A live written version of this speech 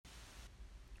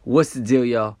What's the deal,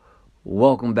 y'all?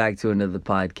 Welcome back to another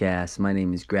podcast. My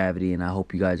name is Gravity, and I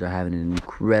hope you guys are having an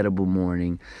incredible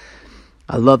morning.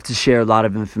 I love to share a lot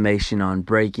of information on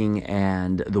breaking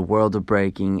and the world of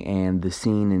breaking and the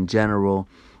scene in general.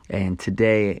 And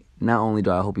today, not only do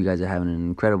I hope you guys are having an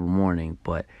incredible morning,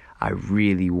 but I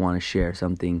really want to share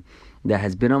something that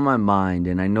has been on my mind,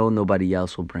 and I know nobody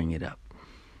else will bring it up.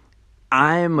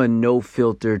 I am a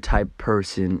no-filter type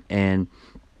person, and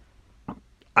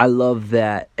I love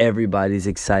that everybody's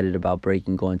excited about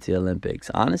breaking going to the Olympics.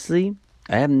 Honestly,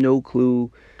 I have no clue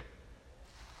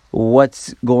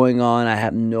what's going on. I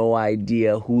have no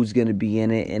idea who's going to be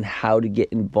in it and how to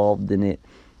get involved in it.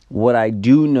 What I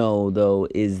do know, though,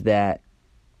 is that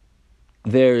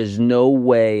there is no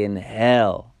way in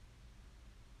hell,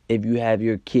 if you have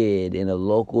your kid in a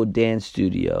local dance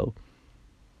studio,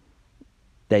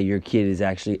 that your kid is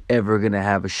actually ever going to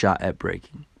have a shot at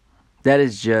breaking. That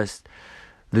is just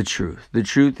the truth. The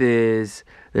truth is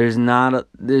there's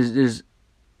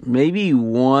maybe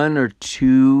one or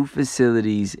two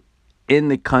facilities in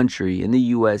the country, in the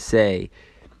USA,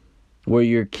 where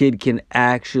your kid can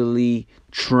actually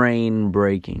train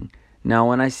breaking. Now,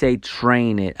 when I say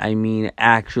train it, I mean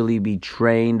actually be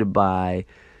trained by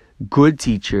good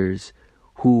teachers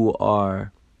who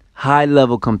are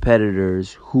high-level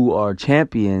competitors, who are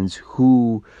champions,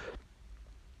 who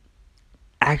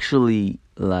actually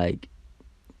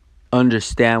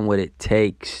understand what it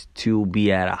takes to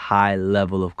be at a high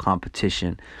level of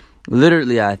competition.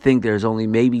 Literally, I think there's only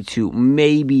maybe 2,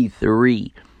 maybe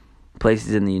 3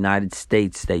 places in the United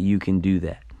States that you can do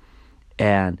that.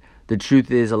 And the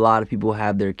truth is, a lot of people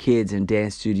have their kids in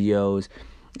dance studios,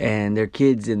 and their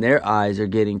kids in their eyes are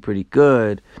getting pretty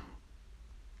good.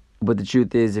 But the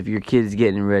truth is, if your kid is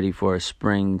getting ready for a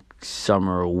spring,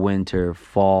 summer, winter,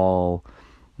 fall,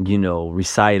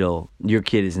 recital, your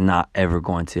kid is not ever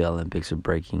going to the Olympics of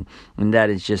breaking. And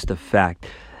that is just a fact.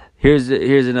 Here's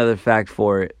another fact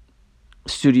for it.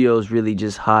 Studios really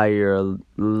just hire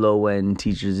low-end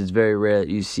teachers. It's very rare that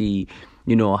you see,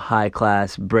 a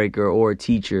high-class breaker or a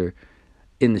teacher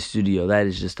in the studio. That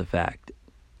is just a fact.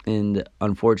 And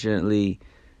unfortunately,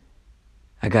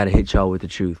 I got to hit y'all with the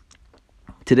truth.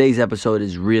 Today's episode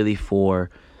is really for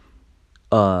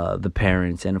the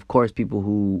parents, and of course people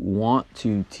who want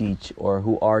to teach or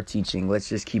who are teaching. Let's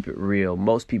just keep it real.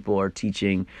 Most people are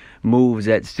teaching moves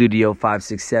at Studio 5,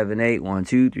 6, 7, 8, 1,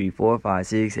 2, 3, 4, 5,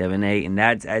 6, 7, 8, and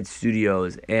that's at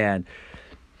studios. And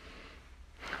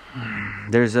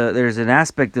there's an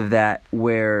aspect of that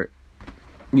where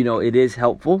it is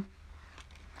helpful,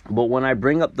 but when I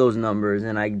bring up those numbers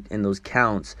and those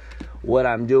counts, what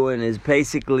I'm doing is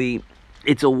basically,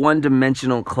 it's a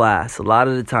one-dimensional class. A lot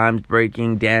of the times,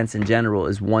 breaking, dance in general,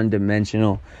 is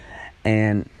one-dimensional.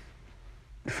 And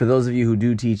for those of you who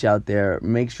do teach out there,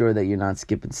 make sure that you're not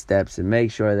skipping steps, and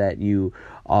make sure that you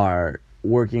are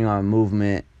working on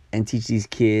movement and teach these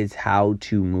kids how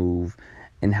to move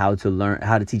and how to learn,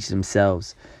 how to teach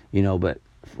themselves. But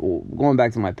going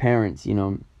back to my parents,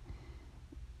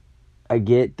 I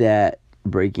get that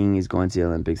breaking is going to the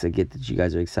Olympics. I get that you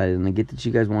guys are excited, and I get that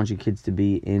you guys want your kids to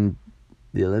be in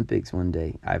the Olympics one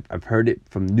day. I've heard it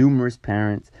from numerous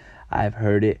parents. I've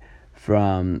heard it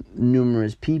from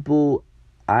numerous people.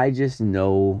 I just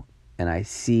know, and I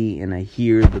see, and I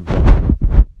hear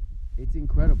it's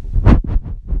incredible.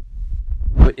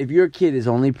 But if your kid is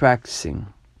only practicing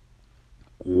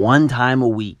 1 time a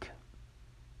week,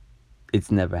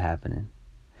 it's never happening.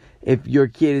 If your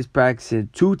kid is practicing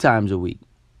 2 times a week,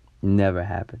 never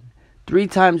happening. 3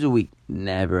 times a week,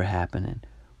 never happening.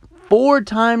 4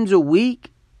 times a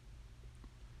week?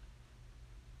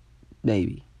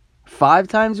 Maybe. 5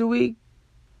 times a week?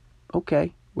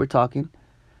 Okay, we're talking.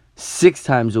 6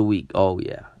 times a week. Oh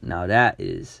yeah. Now that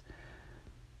is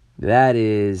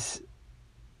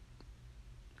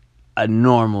a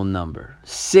normal number.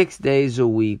 6 days a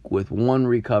week with 1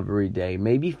 recovery day.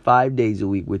 Maybe 5 days a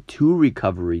week with 2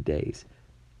 recovery days.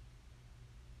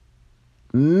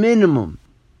 Minimum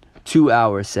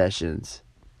 2-hour sessions.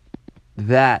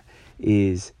 That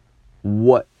is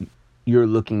what you're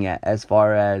looking at as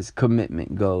far as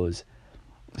commitment goes.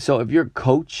 So if your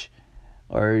coach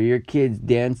or your kid's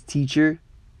dance teacher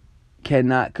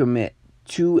cannot commit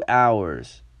 2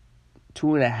 hours,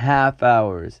 2.5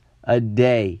 hours a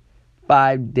day,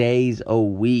 5 days a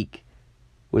week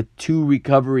with 2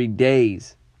 recovery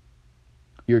days,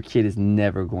 your kid is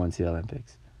never going to the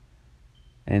Olympics.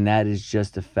 And that is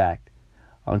just a fact.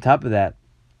 On top of that,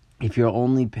 if you're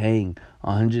only paying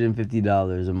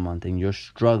 $150 a month and you're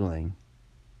struggling,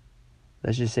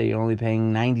 let's just say you're only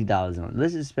paying $90 a month.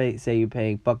 Let's just say you're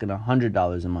paying fucking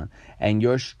 $100 a month and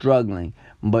you're struggling,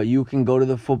 but you can go to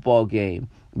the football game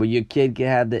But your kid can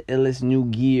have the illest new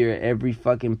gear every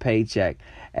fucking paycheck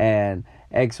and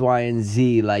X, Y, and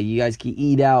Z. Like, you guys can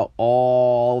eat out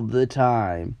all the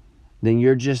time. Then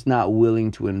you're just not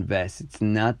willing to invest. It's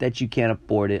not that you can't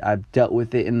afford it. I've dealt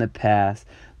with it in the past.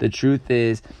 The truth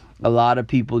is, a lot of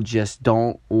people just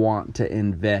don't want to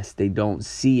invest. They don't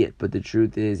see it. But the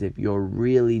truth is, if you're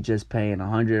really just paying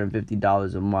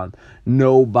 $150 a month,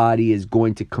 nobody is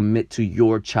going to commit to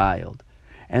your child.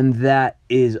 And that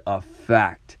is a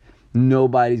fact.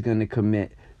 Nobody's going to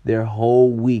commit their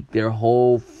whole week, their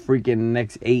whole freaking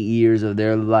next 8 years of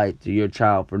their life to your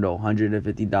child for no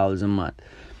 $150 a month.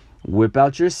 Whip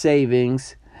out your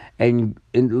savings and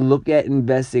look at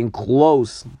investing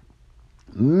close.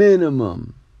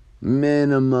 Minimum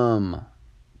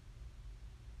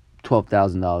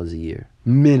 $12,000 a year.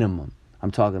 Minimum.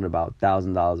 I'm talking about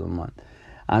 $1,000 a month.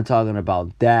 I'm talking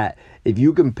about that. If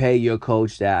you can pay your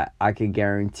coach that, I can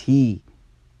guarantee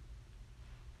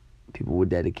people would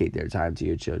dedicate their time to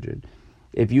your children.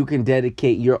 If you can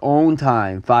dedicate your own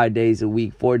time 5 days a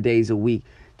week, 4 days a week,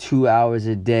 2 hours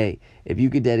a day, if you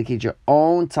could dedicate your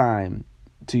own time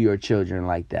to your children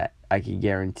like that, I can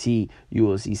guarantee you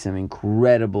will see some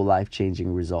incredible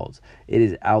life-changing results. It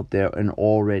is out there and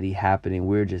already happening.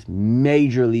 We're just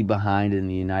majorly behind in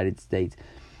the United States.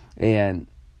 And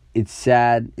it's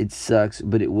sad, it sucks,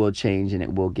 but it will change and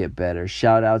it will get better.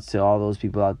 Shout outs to all those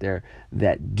people out there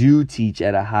that do teach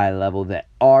at a high level, that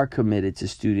are committed to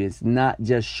students, not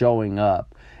just showing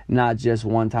up, not just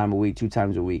 1 time a week, 2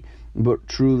 times a week, but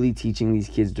truly teaching these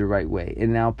kids the right way.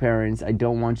 And now, parents, I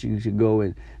don't want you to go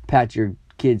and pat your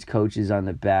kids' coaches on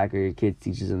the back or your kids'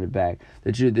 teachers on the back.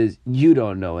 The truth is, you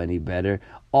don't know any better.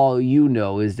 All you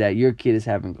know is that your kid is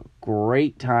having a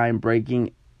great time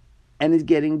breaking and is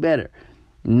getting better.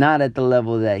 Not at the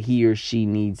level that he or she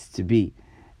needs to be.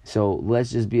 So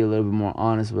let's just be a little bit more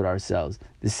honest with ourselves.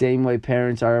 The same way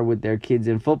parents are with their kids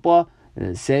in football, and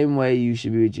the same way you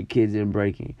should be with your kids in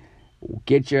breaking.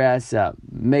 Get your ass up.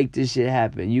 Make this shit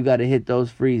happen. You got to hit those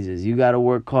freezes. You got to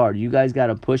work hard. You guys got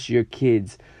to push your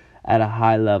kids at a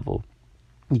high level.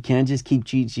 You can't just keep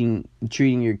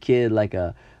treating your kid like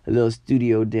a little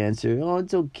studio dancer. Oh,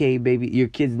 it's okay, baby. Your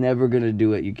kid's never going to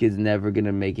do it. Your kid's never going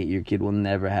to make it. Your kid will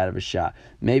never have a shot.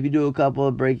 Maybe do a couple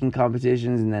of breaking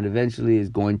competitions and then eventually is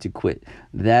going to quit.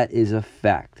 That is a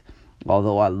fact.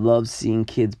 Although I love seeing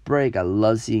kids break, I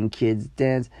love seeing kids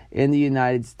dance. In the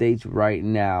United States right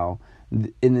now,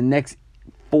 in the next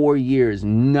 4 years,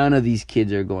 none of these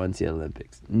kids are going to the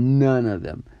Olympics. None of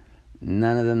them.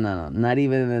 Not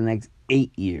even in the next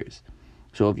 8 years.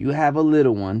 So if you have a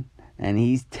little one and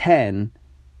he's 10,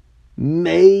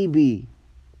 maybe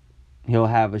he'll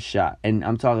have a shot. And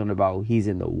I'm talking about he's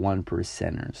in the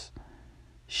 1%ers.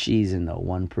 She's in the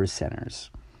 1%ers.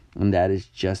 And that is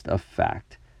just a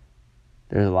fact.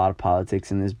 There's a lot of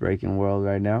politics in this breaking world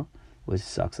right now, which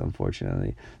sucks,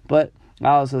 unfortunately. But I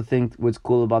also think what's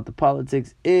cool about the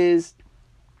politics is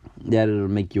that it'll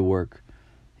make you work.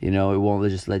 You know, it won't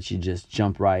just let you just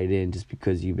jump right in just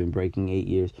because you've been breaking 8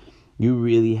 years. You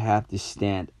really have to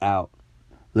stand out.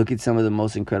 Look at some of the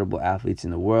most incredible athletes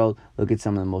in the world. Look at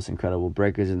some of the most incredible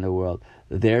breakers in the world.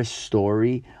 Their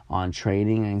story on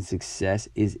training and success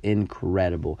is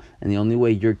incredible. And the only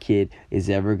way your kid is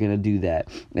ever going to do that,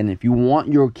 and if you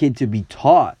want your kid to be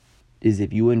taught, is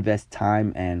if you invest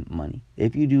time and money.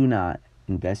 If you do not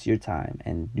invest your time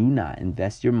and do not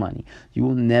invest your money, you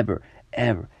will never,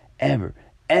 ever, ever,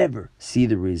 ever see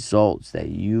the results that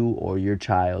you or your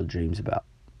child dreams about.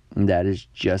 And that is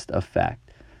just a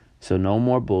fact. So no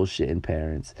more bullshitting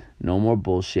parents, no more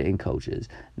bullshitting coaches,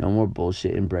 no more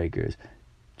bullshitting breakers.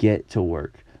 Get to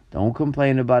work. Don't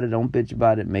complain about it, don't bitch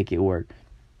about it, make it work.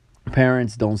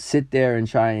 Parents, don't sit there and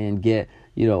try and get,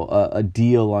 a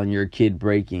deal on your kid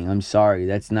breaking. I'm sorry,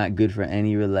 that's not good for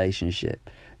any relationship.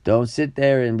 Don't sit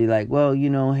there and be like, well,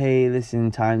 hey,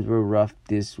 listen, times were rough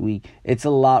this week. It's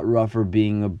a lot rougher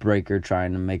being a breaker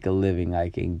trying to make a living. I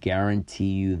can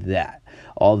guarantee you that.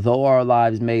 Although our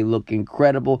lives may look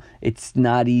incredible, it's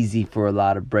not easy for a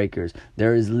lot of breakers.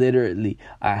 There is literally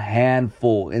a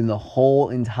handful in the whole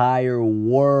entire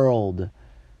world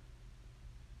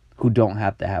who don't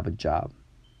have to have a job.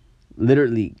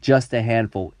 Literally just a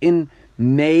handful, in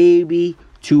maybe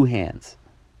 2 hands.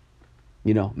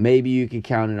 Maybe you can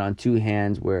count it on 2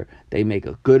 hands where they make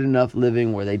a good enough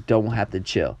living where they don't have to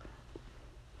chill.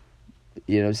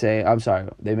 You know what I'm saying? I'm sorry.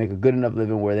 They make a good enough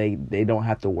living where they don't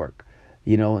have to work.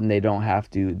 And they don't have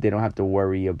to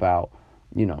worry about,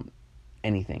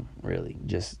 anything really.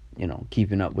 Just,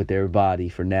 keeping up with their body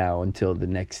for now until the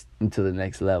next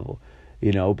level.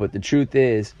 But the truth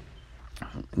is,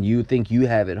 You think you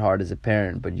have it hard as a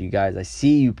parent, but you guys, I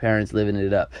see you parents living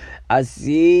it up. I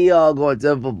see y'all going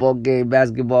to a football game,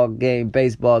 basketball game,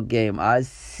 baseball game. I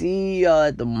see y'all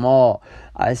at the mall.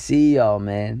 I see y'all,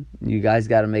 man. You guys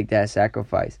got to make that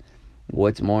sacrifice.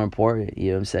 What's more important? You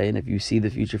know what I'm saying? If you see the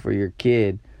future for your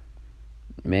kid,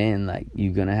 man, like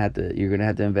you're gonna have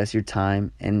to invest your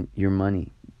time and your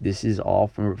money. This is all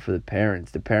for the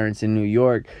parents. The parents in New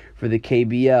York for the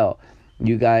KBL.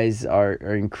 You guys are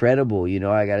incredible. You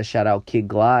know, I got to shout out Kid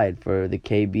Glide for the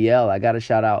KBL. I got to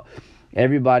shout out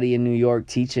everybody in New York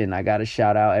teaching. I got to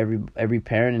shout out every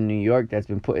parent in New York that's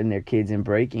been putting their kids in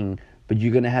breaking. But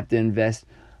you're going to have to invest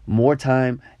more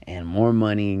time and more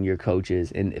money in your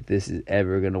coaches, and if this is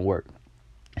ever going to work.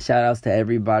 Shout outs to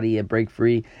everybody at Break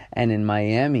Free and in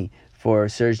Miami for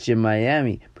Surge Gym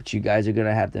Miami. But you guys are going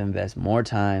to have to invest more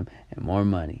time and more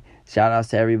money. Shout outs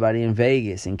to everybody in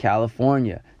Vegas, in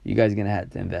California. You guys are going to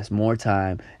have to invest more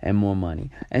time and more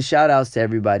money. And shout outs to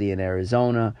everybody in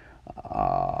Arizona.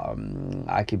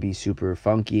 I could be super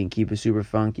funky and keep it super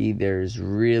funky. There's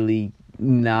really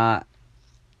not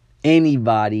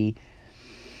anybody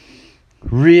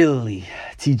really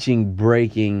teaching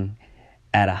breaking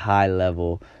at a high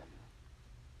level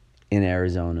in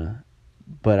Arizona.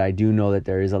 But I do know that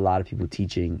there is a lot of people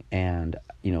teaching, and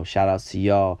you know, shout outs to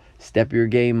y'all. Step your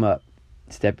game up.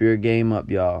 Step your game up,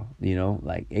 y'all. You know,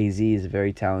 like AZ is a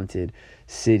very talented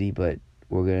city, but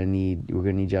we're gonna need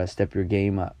y'all to step your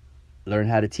game up. Learn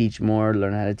how to teach more,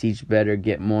 learn how to teach better,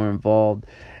 get more involved,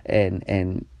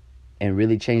 and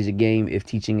really change the game if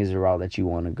teaching is the route that you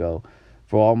want to go.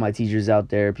 For all my teachers out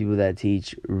there, people that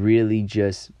teach, really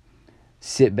just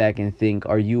sit back and think,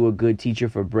 are you a good teacher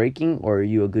for breaking, or are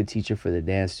you a good teacher for the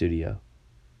dance studio?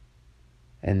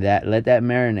 And let that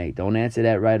marinate. Don't answer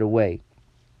that right away.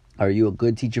 Are you a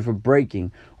good teacher for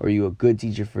breaking, or are you a good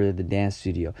teacher for the dance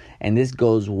studio? And this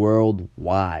goes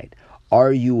worldwide.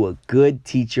 Are you a good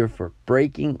teacher for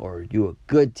breaking, or are you a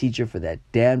good teacher for that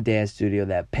damn dance studio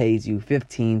that pays you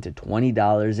 $15 to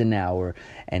 $20 an hour?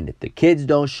 And if the kids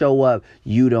don't show up,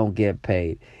 you don't get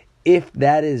paid. If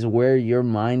that is where your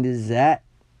mind is at,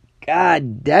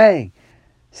 god dang,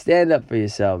 stand up for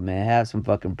yourself, man. Have some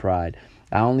fucking pride.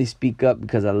 I only speak up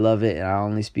because I love it, and I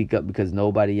only speak up because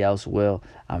nobody else will.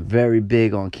 I'm very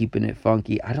big on keeping it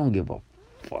funky. I don't give a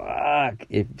fuck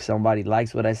if somebody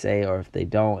likes what I say or if they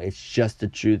don't. It's just the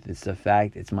truth. It's the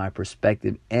fact. It's my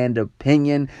perspective and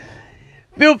opinion.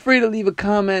 Feel free to leave a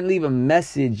comment, leave a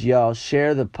message, y'all.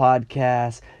 Share the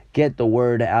podcast. Get the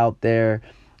word out there.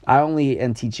 I only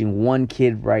am teaching one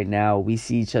kid right now. We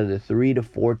see each other 3 to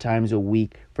 4 times a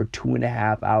week for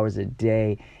 2.5 hours a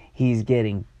day. He's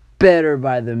getting better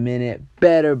by the minute,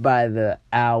 better by the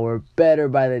hour, better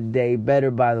by the day,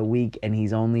 better by the week, and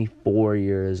he's only 4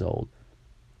 years old.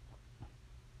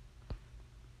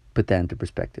 Put that into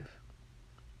perspective.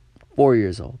 4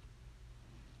 years old.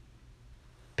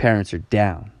 Parents are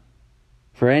down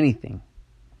for anything.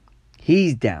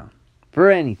 He's down for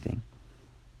anything.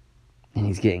 And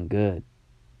he's getting good.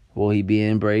 Will he be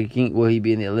in breaking? Will he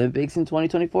be in the Olympics in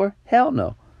 2024? Hell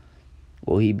no.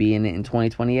 Will he be in it in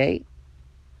 2028?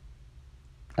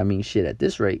 I mean, shit, at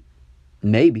this rate,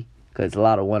 maybe. Because it's a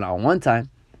lot of one-on-one time.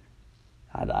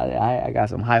 I got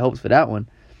some high hopes for that one.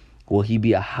 Will he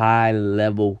be a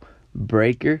high-level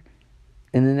breaker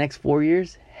in the next 4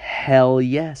 years? Hell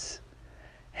yes.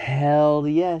 Hell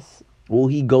yes. Will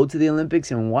he go to the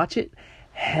Olympics and watch it?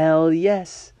 Hell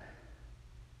yes.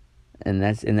 And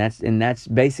that's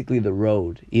basically the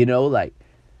road. You know, like,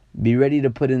 be ready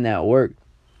to put in that work.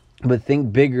 But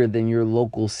think bigger than your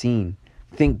local scene.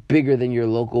 Think bigger than your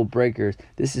local breakers.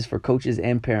 This is for coaches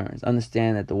and parents.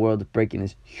 Understand that the world of breaking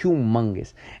is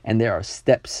humongous. And there are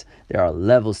steps, there are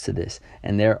levels to this.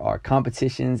 And there are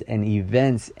competitions and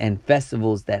events and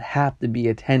festivals that have to be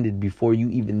attended before you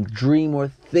even dream or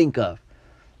think of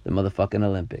the motherfucking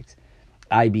Olympics.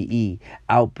 IBE,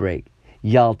 Outbreak,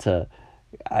 Yalta,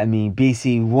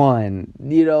 BC1,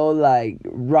 you know, like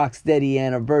Rocksteady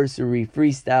Anniversary,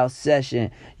 Freestyle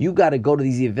Session. You got to go to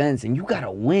these events and you got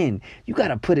to win. You got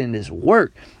to put in this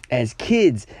work. As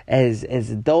kids, as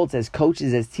adults, as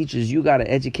coaches, as teachers, you got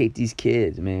to educate these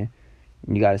kids, man.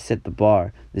 You got to set the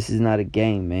bar. This is not a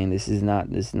game, man. This is not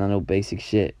no basic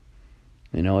shit.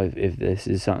 You know, if this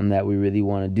is something that we really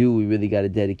want to do, we really got to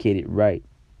dedicate it right.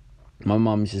 My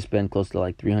mom used to spend close to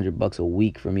like $300 a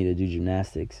week for me to do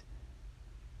gymnastics.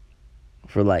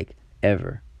 For like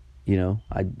ever, you know,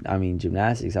 I mean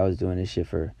gymnastics, I was doing this shit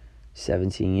for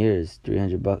 17 years,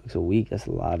 $300 a week. That's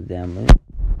a lot of damn money.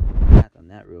 Math on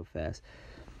that real fast.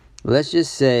 Let's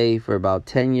just say for about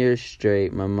 10 years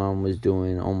straight, my mom was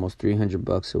doing almost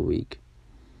 $300 a week.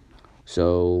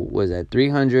 So was that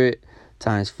 300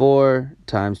 times 4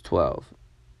 times 12.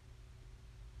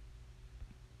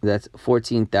 That's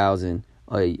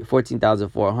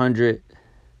 14,400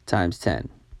 times 10.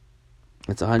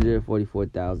 That's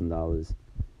 $144,000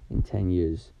 in 10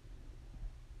 years.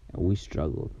 And we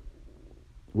struggled.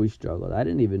 I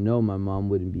didn't even know my mom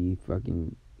wouldn't be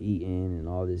fucking eating and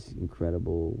all this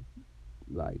incredible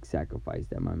sacrifice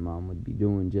that my mom would be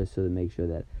doing just so to make sure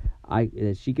that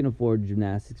she can afford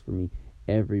gymnastics for me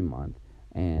every month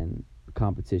and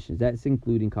competitions. That's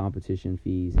including competition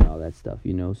fees and all that stuff,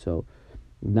 so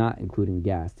not including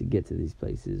gas to get to these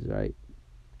places, right?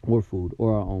 Or food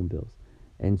or our own bills.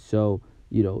 And so,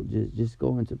 just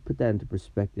put that into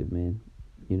perspective, man.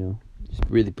 Just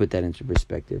really put that into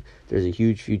perspective. There's a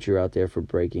huge future out there for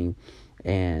breaking,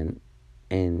 and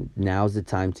now's the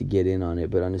time to get in on it,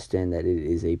 but understand that it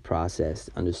is a process.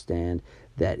 Understand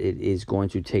that it is going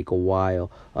to take a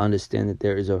while. Understand that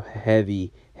there is a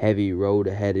heavy, heavy road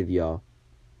ahead of y'all.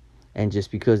 And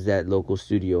just because that local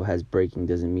studio has breaking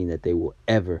doesn't mean that they will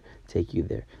ever take you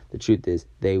there. The truth is,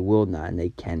 they will not and they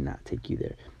cannot take you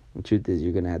there. The truth is,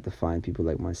 you're going to have to find people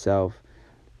like myself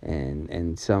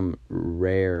and some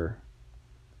rare,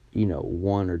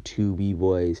 1 or 2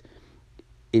 B-boys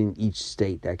in each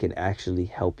state that can actually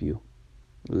help you.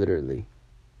 Literally.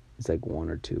 It's like 1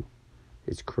 or 2.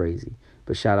 It's crazy.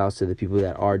 But shout outs to the people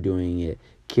that are doing it.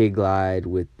 Kid Glide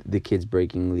with the Kids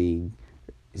Breaking League.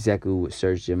 Zeku with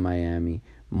Surge Gym Miami.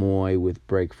 Moy with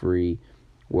Break Free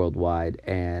Worldwide.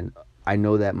 And I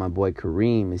know that my boy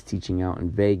Kareem is teaching out in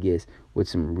Vegas with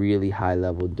some really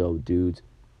high-level dope dudes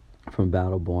from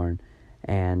Battleborn.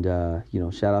 And,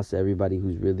 shout outs to everybody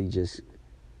who's really just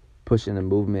pushing the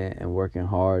movement and working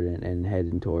hard and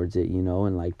heading towards it,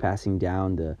 and passing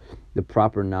down the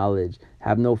proper knowledge.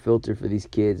 Have no filter for these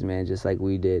kids, man, just like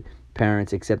we did.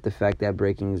 Parents, accept the fact that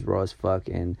breaking is raw as fuck,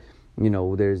 and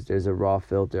there's a raw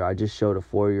filter. I just showed a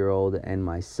 4-year-old and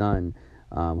my son,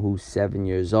 who's 7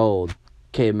 years old,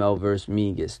 K-Mel versus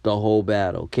Mingus, the whole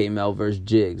battle. K-Mel versus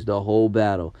Jigs, the whole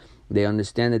battle. They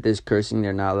understand that there's cursing.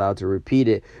 They're not allowed to repeat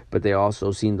it, but they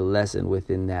also seen the lesson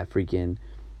within those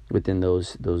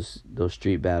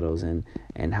street battles and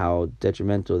how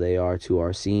detrimental they are to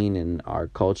our scene and our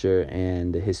culture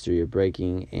and the history of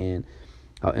breaking and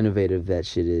how innovative that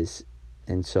shit is.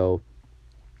 And so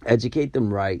educate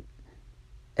them right,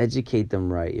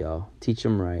 y'all. Teach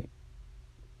them right.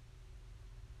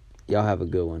 Y'all have a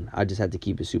good one. I just had to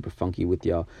keep it super funky with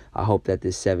y'all. I hope that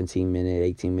this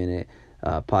 17-minute, 18-minute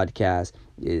podcast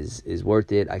is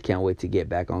worth it. I can't wait to get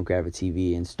back on Gravity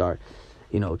TV and start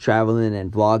traveling and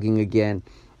vlogging again.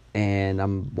 And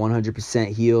I'm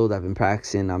 100% healed. I've been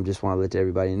practicing. I just want to let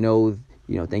everybody know,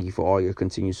 thank you for all your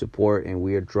continued support. And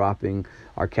we are dropping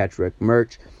our Catch Wreck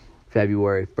merch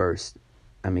February 1st.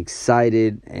 I'm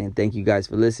excited, and thank you guys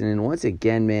for listening. Once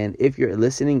again, man, if you're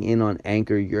listening in on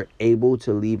Anchor, you're able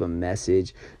to leave a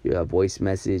message, a voice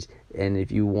message. And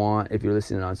if you're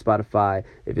listening on Spotify,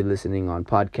 if you're listening on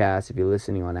podcasts, if you're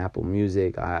listening on Apple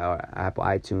Music, or Apple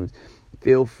iTunes,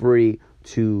 feel free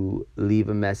to leave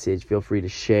a message. Feel free to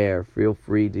share. Feel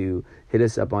free to hit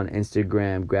us up on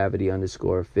Instagram,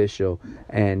 Gravity_official,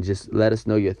 and just let us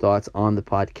know your thoughts on the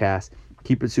podcast.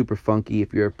 Keep it super funky.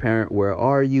 If you're a parent, where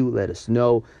are you? Let us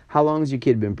know. How long has your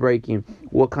kid been breaking?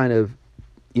 What kind of,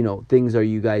 things are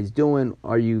you guys doing?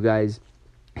 Are you guys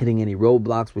hitting any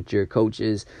roadblocks with your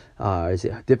coaches? Is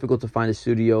it difficult to find a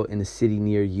studio in a city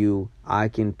near you? I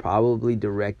can probably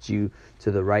direct you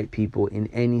to the right people in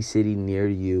any city near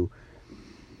you,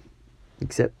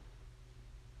 except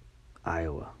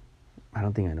Iowa. I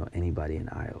don't think I know anybody in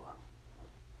Iowa.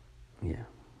 Yeah.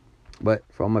 But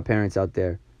for all my parents out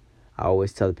there, I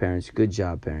always tell the parents, good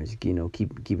job, parents.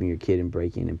 Keep keeping your kid in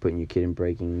breaking and putting your kid in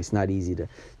breaking. It's not easy to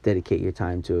dedicate your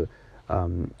time to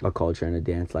a culture and a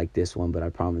dance like this one, but I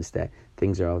promise that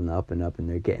things are on the up and up, and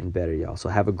they're getting better, y'all. So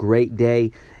have a great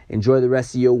day. Enjoy the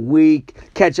rest of your week.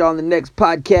 Catch y'all on the next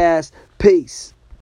podcast. Peace.